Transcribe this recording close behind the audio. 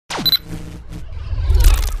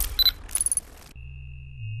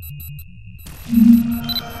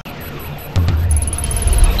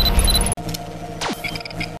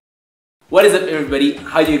What is up everybody,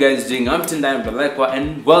 how you guys doing? I'm Tendai Mbalekwa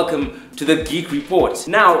and welcome to the Geek Report.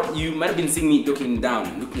 Now, you might have been seeing me looking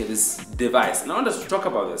at this device and I want us to talk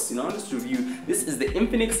about this, I want us to review. This is the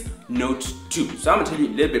Infinix Note 2. So I'm going to tell you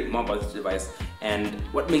a little bit more about this device and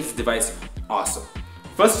what makes this device awesome.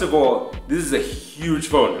 First of all, this is a huge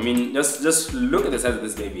phone. I mean, just look at the size of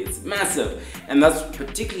this baby. It's massive. And that's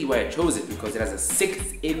particularly why I chose it, because it has a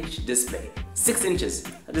 6-inch display. 6 inches.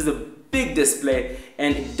 That is a big display,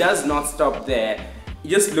 and it does not stop there. It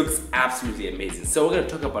just looks absolutely amazing. So we're going to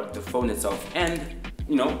talk about the phone itself and,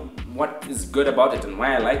 what is good about it and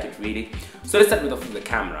why I like it really. So let's start with the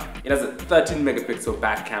camera. It has a 13 megapixel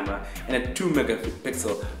back camera and a 2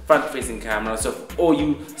 megapixel front facing camera. So for all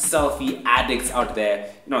you selfie addicts out there,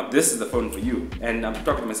 this is the phone for you. And I'm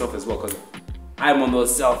talking to myself as well because I'm on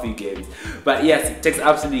those selfie games. But yes, it takes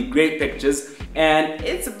absolutely great pictures and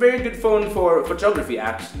it's a very good phone for photography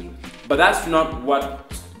actually. But that's not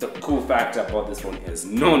what the cool factor about this phone is.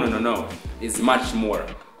 No. It's much more.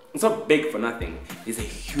 It's not big for nothing. It's a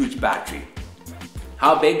huge battery.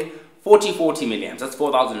 How big? 40 milliamps. That's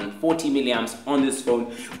 4040 milliamps on this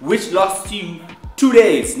phone, which lasts you 2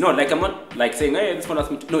 days. No, I'm not saying, hey, this phone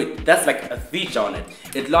lasts me 2. No, that's like a feature on it.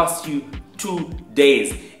 It lasts you 2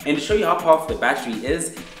 days. And to show you how powerful the battery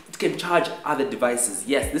is, it can charge other devices.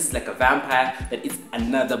 Yes, this is like a vampire that is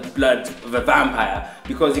another blood of a vampire,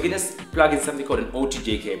 because you can just plug in something called an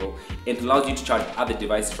OTJ cable. It allows you to charge other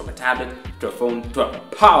devices, from a tablet to a phone to a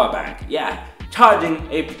power bank. Yeah, charging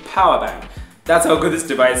a power bank. That's how good this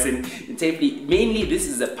device is. Mainly this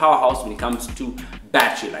is a powerhouse when it comes to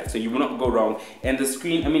battery life, so you will not go wrong. And the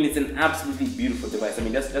screen, it's an absolutely beautiful device.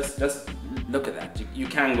 Just look at that. You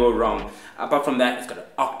can't go wrong. Apart from that, it's got an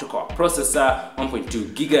octa-core processor,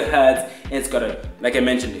 1.2 gigahertz, and it's got like I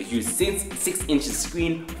mentioned, a huge 6-inch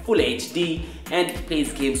screen, full HD, and it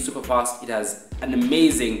plays games super fast. It has an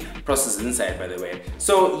amazing processor inside, by the way.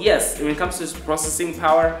 So yes, when it comes to processing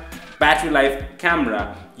power, battery life,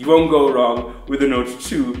 camera, you won't go wrong with the Note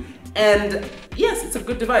 2. And yes, it's a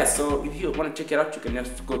good device. So if you want to check it out, you can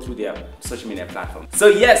just go through their social media platform. So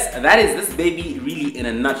yes, that is this baby really in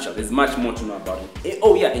a nutshell. There's much more to know about it.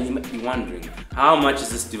 Oh yeah, and you might be wondering, how much is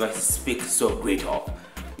this device speak so great of?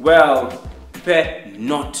 Well, prepare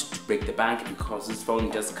not to break the bank, because this phone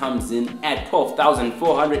just comes in at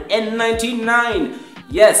 12,499.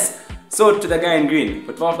 Yes. So to the guy in green,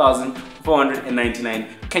 for 12,499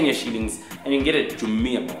 Kenya shillings, and you can get it to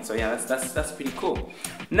Jumia. So yeah, that's pretty cool.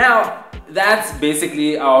 Now that's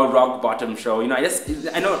basically our rock bottom show. I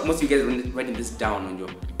know most of you guys are writing this down on your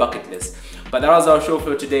bucket list, but that was our show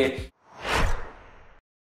for today.